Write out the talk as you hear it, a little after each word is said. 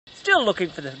Still looking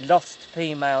for the lost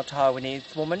female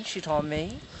Taiwanese woman, she told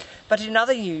me. But in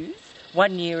other news,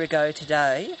 1 year ago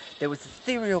today, there was a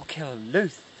serial killer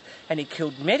loose, and he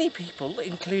killed many people,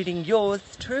 including yours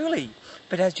truly.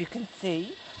 But as you can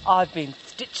see, I've been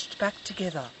stitched back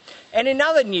together. And in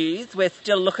other news, we're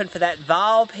still looking for that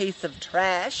vile piece of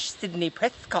trash, Sydney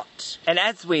Prescott. And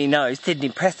as we know, Sydney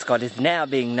Prescott is now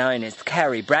being known as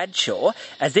Carrie Bradshaw,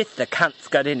 as if the cunt's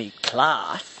got any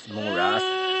class, more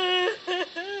us.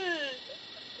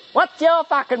 What's your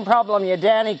fucking problem, you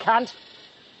Downy cunt?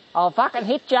 I'll fucking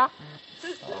hit ya.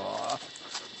 Oh.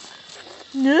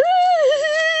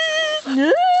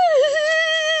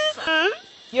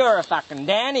 You're a fucking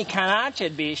Downy cunt, aren't you?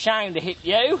 It'd be ashamed to hit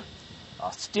you.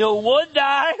 I still would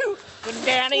though. Good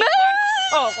Downy cunt.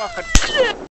 Oh, fucking.